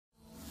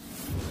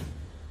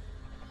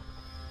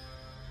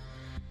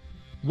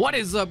What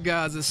is up,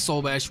 guys? It's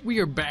Solbash. We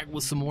are back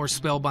with some more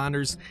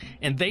Spellbinders,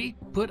 and they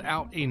put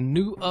out a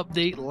new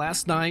update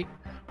last night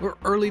or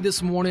early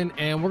this morning,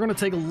 and we're going to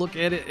take a look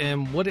at it.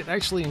 And what it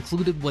actually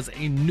included was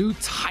a new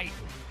Titan.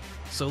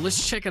 So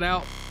let's check it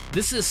out.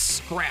 This is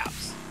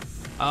Scraps.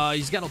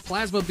 He's got a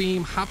plasma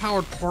beam,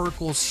 high-powered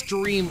particle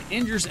stream,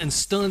 injures and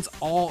stuns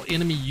all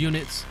enemy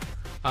units.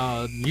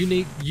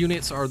 Unique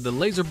units are the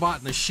laser bot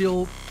and the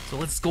shield. So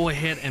let's go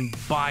ahead and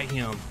buy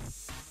him.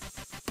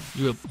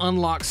 You have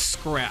unlocked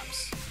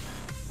Scraps.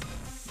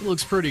 It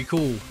looks pretty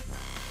cool.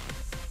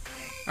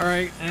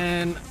 Alright,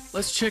 and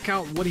let's check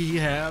out what he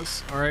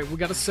has. Alright, we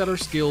got to set our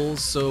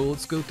skills, so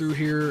let's go through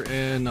here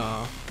and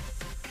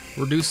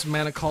reduce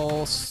mana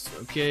costs.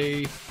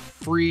 Okay,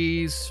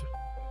 freeze,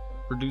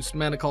 reduce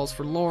mana costs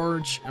for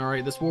large.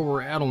 Alright, that's where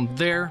we're at on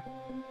there.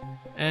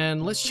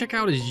 And let's check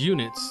out his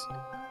units.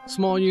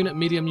 Small unit,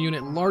 medium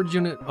unit, large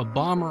unit, a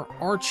bomber,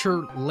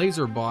 archer,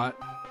 laser bot.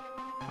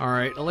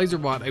 Alright, a laser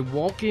bot, a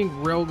walking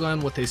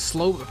railgun with a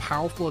slow but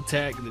powerful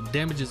attack that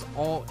damages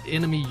all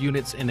enemy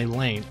units in a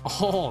lane.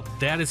 Oh,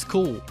 that is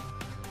cool.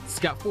 It's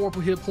got 4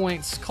 hit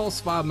points, costs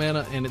 5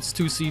 mana, and it's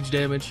 2 siege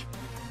damage.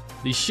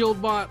 The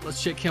shield bot,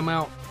 let's check him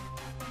out.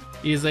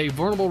 He is a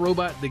vulnerable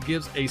robot that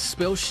gives a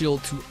spell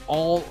shield to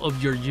all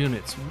of your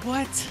units.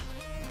 What?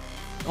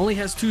 Only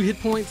has 2 hit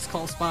points,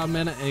 costs 5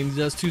 mana, and he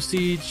does 2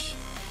 siege.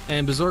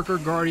 And Berserker,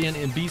 Guardian,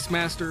 and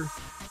Beastmaster.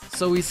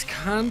 So he's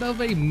kind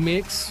of a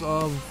mix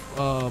of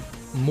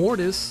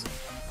Mortis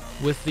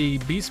with the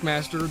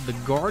Beastmaster, the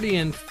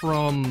Guardian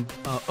from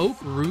Oak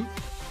Root,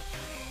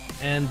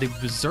 and the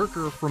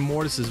Berserker from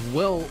Mortis as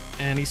well.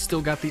 And he's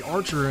still got the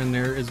Archer in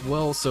there as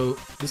well. So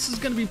this is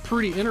going to be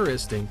pretty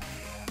interesting.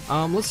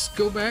 Let's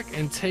go back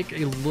and take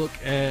a look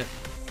at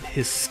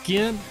his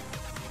skin.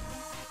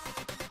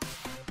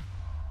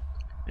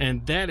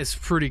 And that is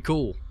pretty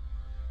cool.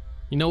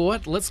 You know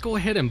what? Let's go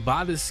ahead and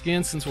buy this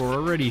skin since we're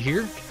already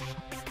here.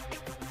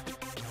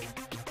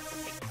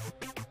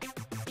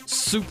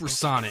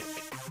 Supersonic.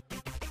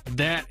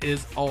 That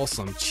is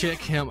awesome. Check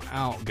him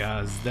out,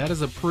 guys. That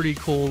is a pretty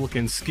cool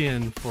looking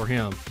skin for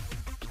him.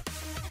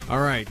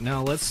 Alright,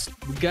 now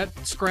we got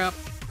Scrap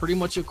pretty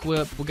much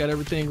equipped. We got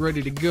everything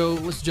ready to go.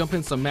 Let's jump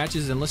in some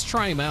matches and let's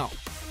try him out.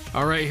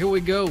 Alright, here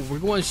we go. We're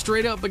going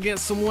straight up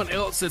against someone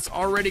else that's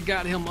already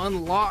got him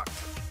unlocked.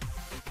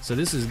 So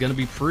this is going to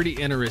be pretty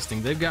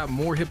interesting. They've got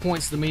more hit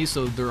points than me,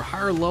 so they're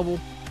higher level.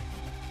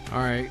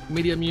 Alright,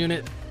 medium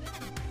unit.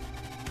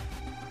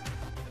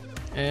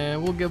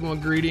 And we'll give them a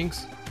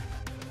greetings.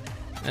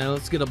 And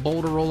let's get a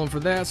boulder rolling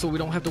for that so we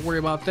don't have to worry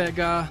about that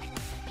guy.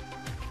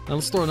 Now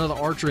let's throw another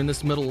archer in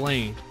this middle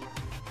lane.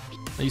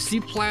 Now you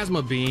see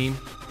plasma beam.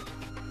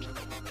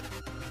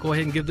 Go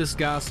ahead and give this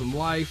guy some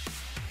life.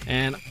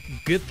 And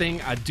good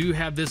thing I do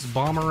have this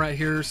bomber right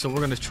here, so we're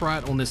going to try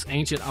it on this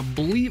ancient. I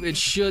believe it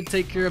should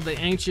take care of the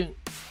ancient.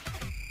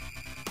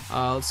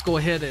 Let's go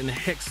ahead and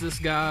hex this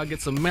guy, get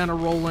some mana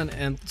rolling,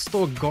 and let's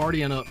throw a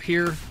guardian up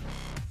here.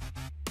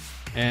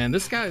 And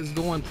this guy is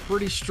going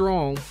pretty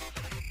strong.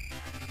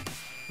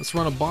 Let's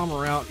run a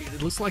bomber out.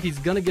 It looks like he's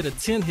going to get a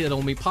 10 hit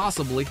on me,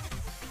 possibly.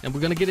 And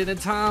we're going to get it in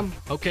time.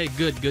 Okay,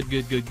 good.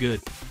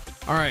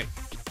 All right.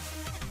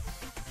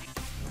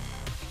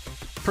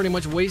 Pretty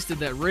much wasted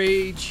that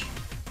rage.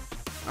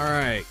 All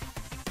right.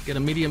 Get a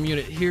medium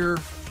unit here.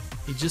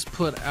 He just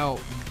put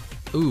out...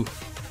 Ooh.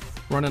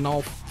 Running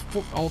all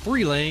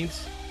 3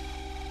 lanes.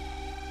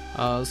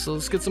 So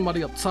let's get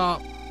somebody up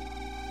top.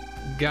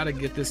 Gotta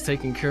get this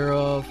taken care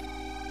of.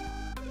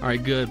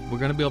 Alright, good. We're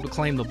going to be able to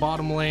claim the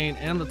bottom lane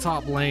and the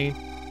top lane.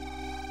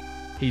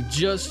 He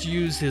just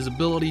used his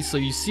ability, so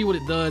you see what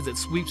it does. It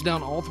sweeps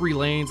down all 3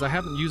 lanes. I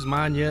haven't used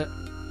mine yet.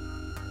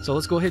 So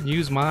let's go ahead and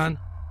use mine.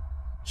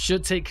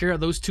 Should take care of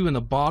those 2 in the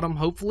bottom,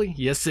 hopefully.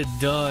 Yes, it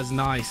does.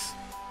 Nice.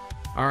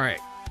 Alright.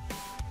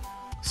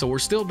 So we're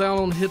still down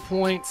on hit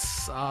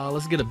points.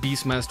 Let's get a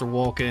Beastmaster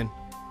walk in.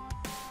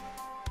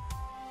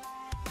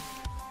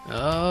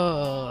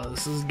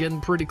 This is getting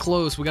pretty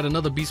close. We got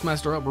another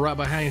Beastmaster up right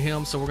behind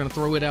him, so we're going to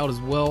throw it out as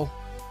well.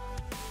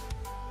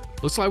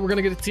 Looks like we're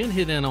going to get a 10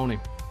 hit in on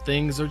him.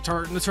 Things are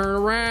starting to turn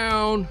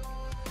around.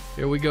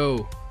 Here we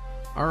go.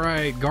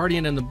 Alright,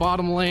 Guardian in the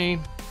bottom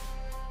lane.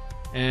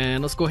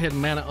 And let's go ahead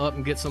and mana up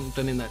and get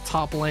something in that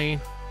top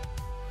lane.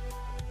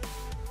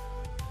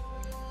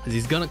 Because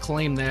he's going to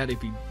claim that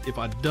if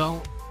I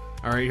don't.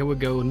 Alright, here we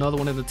go. Another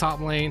one in the top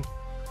lane.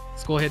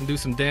 Let's go ahead and do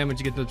some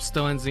damage, get the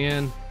stuns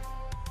in.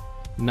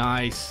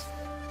 Nice.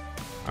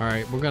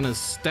 Alright, we're going to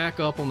stack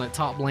up on that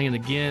top lane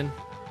again.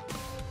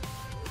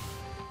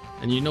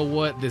 And you know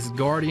what? This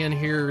Guardian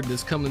here,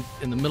 this coming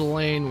in the middle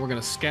lane, we're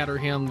going to scatter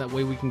him. That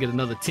way we can get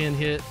another 10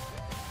 hit.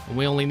 And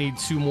we only need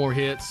 2 more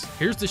hits.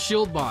 Here's the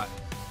shield bot.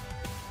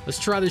 Let's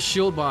try this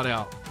shield bot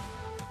out.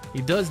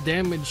 He does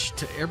damage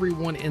to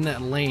everyone in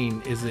that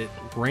lane. Is it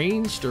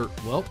ranged or,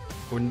 well,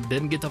 we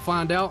didn't get to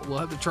find out. We'll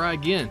have to try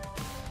again.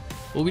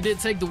 Well, we did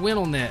take the win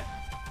on that.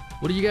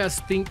 What do you guys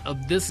think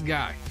of this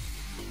guy?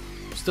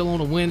 Still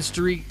on a win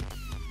streak.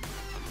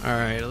 All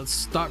right, let's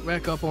stock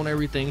back up on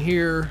everything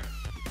here.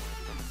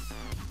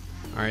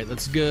 All right,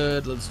 that's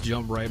good. Let's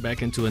jump right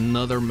back into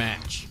another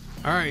match.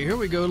 All right, here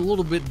we go. A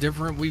little bit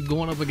different. We've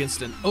gone up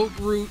against an oak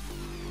root.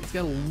 It's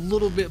got a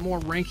little bit more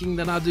ranking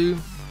than I do.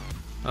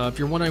 If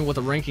you're wondering what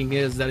the ranking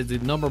is, that is the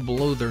number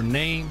below their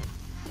name.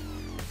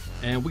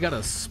 And we got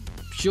a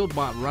shield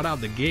bot right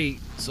out the gate.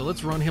 So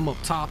let's run him up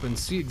top and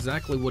see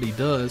exactly what he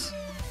does.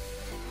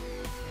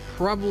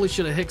 Probably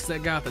should have hexed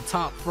that guy at the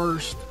top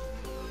first.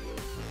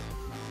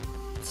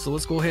 So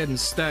let's go ahead and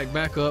stack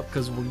back up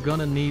because we're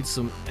gonna need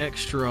some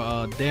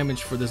extra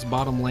damage for this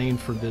bottom lane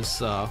for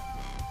this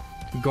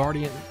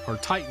Guardian or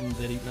Titan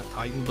not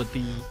Titan, but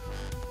the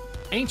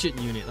Ancient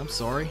unit. I'm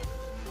sorry.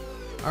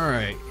 All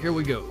right, here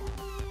we go.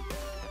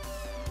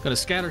 Gonna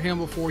scatter him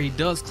before he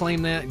does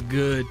claim that.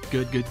 Good.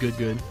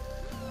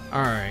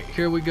 All right,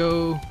 here we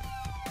go.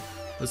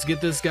 Let's get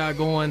this guy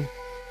going,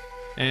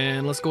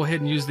 and let's go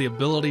ahead and use the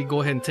ability.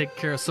 Go ahead and take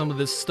care of some of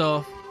this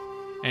stuff.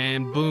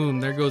 And boom,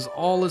 there goes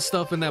all this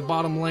stuff in that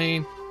bottom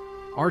lane.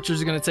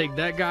 Archers are going to take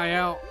that guy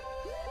out.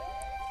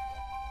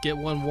 Get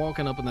one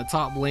walking up in the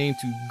top lane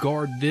to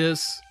guard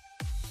this.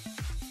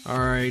 All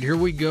right, here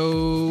we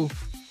go.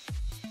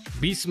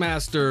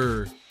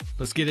 Beastmaster.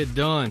 Let's get it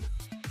done.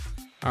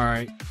 All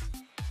right.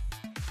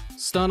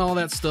 Stun all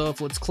that stuff.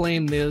 Let's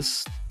claim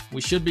this.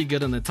 We should be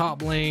good in the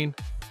top lane.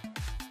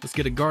 Let's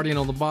get a Guardian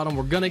on the bottom.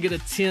 We're going to get a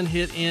 10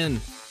 hit in.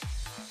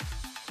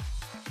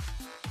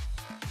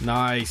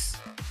 Nice.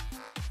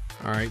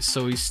 All right,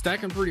 so he's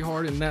stacking pretty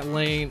hard in that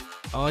lane.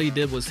 All he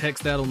did was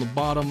hex that on the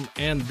bottom,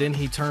 and then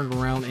he turned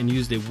around and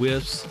used a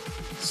whiffs.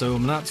 So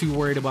I'm not too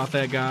worried about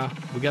that guy.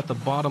 We got the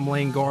bottom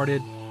lane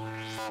guarded.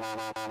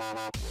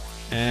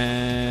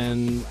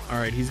 And all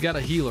right, he's got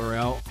a healer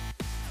out.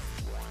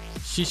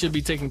 She should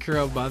be taken care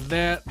of by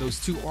that.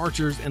 Those two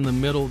archers in the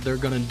middle, they're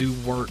gonna do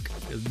work.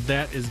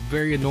 That is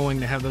very annoying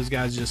to have those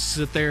guys just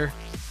sit there.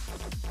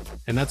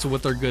 And that's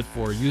what they're good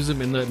for. Use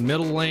them in the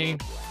middle lane,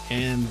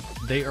 and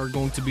they are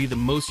going to be the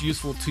most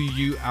useful to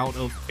you out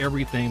of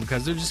everything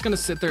because they're just going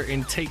to sit there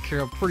and take care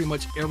of pretty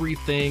much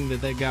everything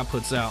that that guy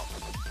puts out.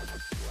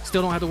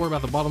 Still don't have to worry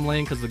about the bottom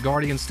lane because the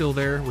Guardian's still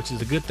there, which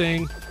is a good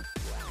thing.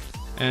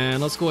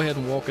 And let's go ahead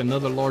and walk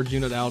another large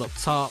unit out up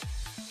top.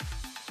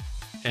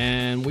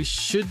 And we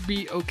should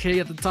be okay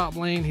at the top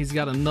lane. He's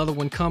got another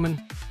one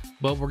coming,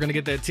 but we're going to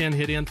get that 10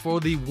 hit in for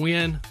the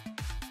win.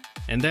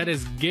 And that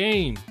is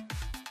game.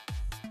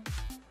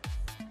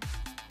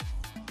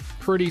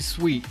 Pretty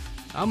sweet.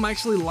 I'm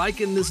actually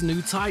liking this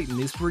new Titan.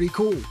 He's pretty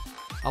cool.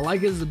 I like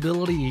his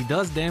ability. He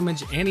does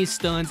damage and he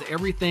stuns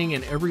everything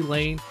in every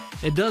lane.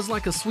 It does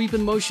like a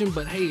sweeping motion,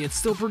 but hey, it's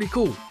still pretty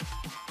cool.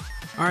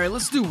 All right,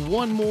 let's do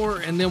one more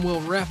and then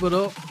we'll wrap it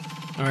up.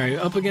 All right,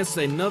 up against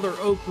another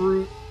oak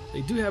root.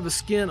 They do have a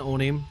skin on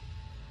him.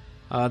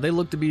 They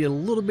look to be a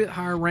little bit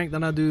higher ranked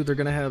than I do. They're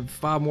gonna have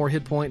 5 more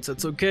hit points.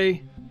 That's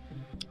okay.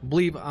 I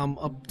believe I'm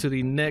up to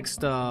the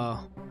next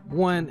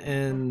one,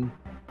 and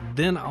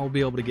then I'll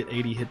be able to get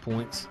 80 hit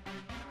points.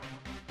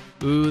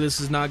 Ooh, this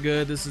is not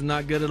good. This is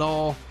not good at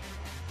all.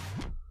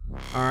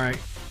 All right,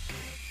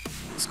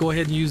 let's go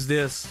ahead and use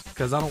this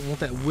because I don't want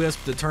that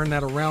wisp to turn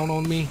that around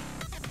on me.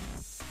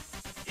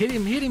 Hit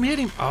him, hit him, hit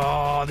him.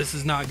 Oh, this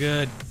is not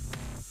good.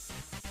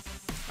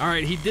 All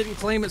right, he didn't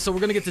claim it, so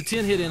we're gonna get the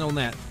 10 hit in on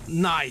that.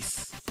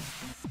 Nice.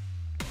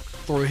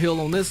 Throw a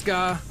heal on this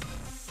guy.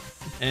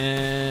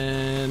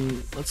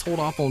 And let's hold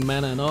off on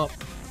mana and up.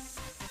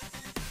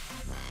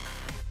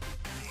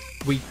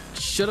 We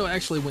should have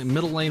actually went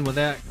middle lane with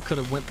that. Could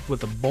have went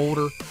with a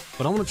boulder,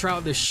 but I'm gonna try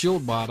out this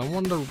shield bot. I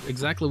wonder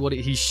exactly what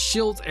he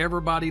shields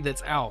everybody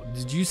that's out.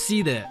 Did you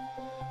see that?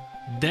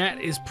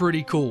 That is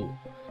pretty cool.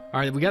 All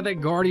right, we got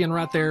that Guardian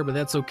right there, but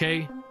that's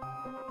okay.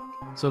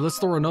 So let's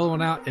throw another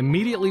one out.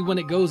 Immediately when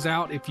it goes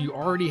out, if you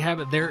already have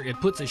it there, it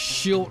puts a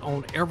shield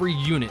on every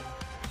unit.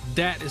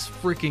 That is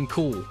freaking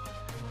cool.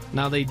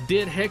 Now they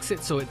did hex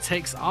it, so it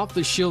takes off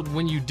the shield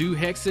when you do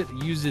hex it.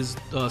 It uses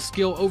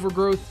skill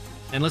overgrowth.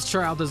 And let's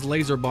try out this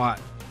laser bot.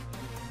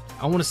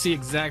 I want to see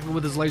exactly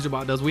what this laser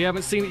bot does. We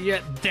haven't seen it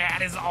yet.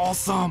 That is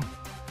awesome.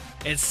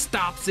 It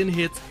stops and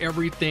hits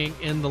everything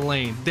in the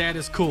lane. That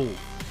is cool.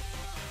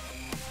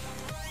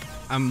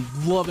 I'm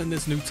loving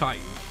this new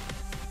Titan.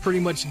 Pretty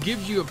much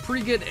gives you a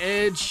pretty good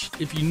edge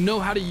if you know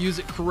how to use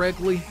it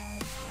correctly.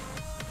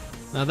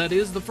 Now that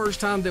is the first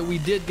time that we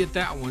did get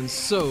that one.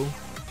 So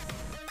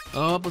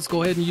let's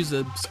go ahead and use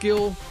a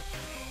skill.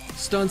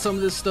 Stun some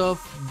of this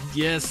stuff.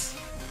 Yes,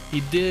 he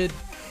did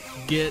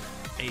get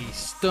a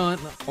stun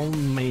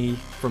on me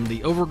from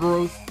the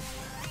overgrowth.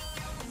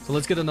 So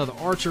let's get another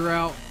archer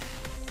out.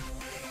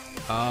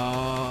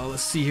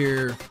 Let's see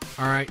here.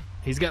 All right,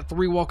 he's got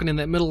 3 walking in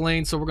that middle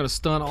lane, so we're gonna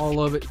stun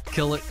all of it,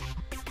 kill it.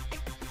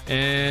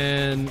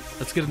 And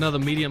let's get another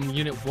medium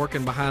unit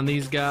working behind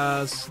these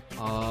guys.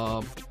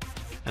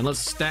 And let's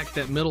stack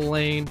that middle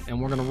lane,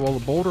 and we're gonna roll a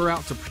boulder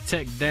out to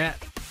protect that.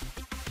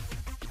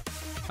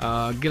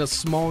 Get a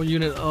small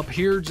unit up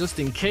here just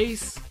in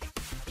case.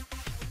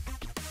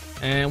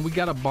 And we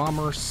got a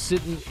bomber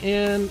sitting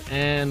in,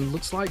 and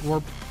looks like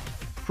we're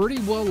pretty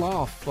well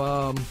off.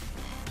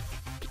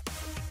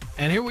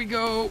 And here we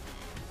go.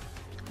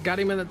 Got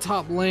him in the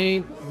top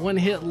lane, 1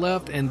 hit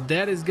left, and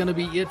that is going to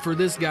be it for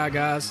this guy,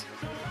 guys.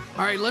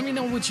 All right, let me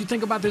know what you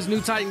think about this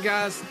new Titan,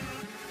 guys.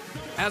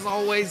 As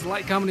always,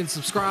 like, comment, and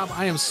subscribe.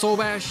 I am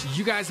Solbash.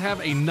 You guys have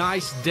a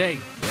nice day.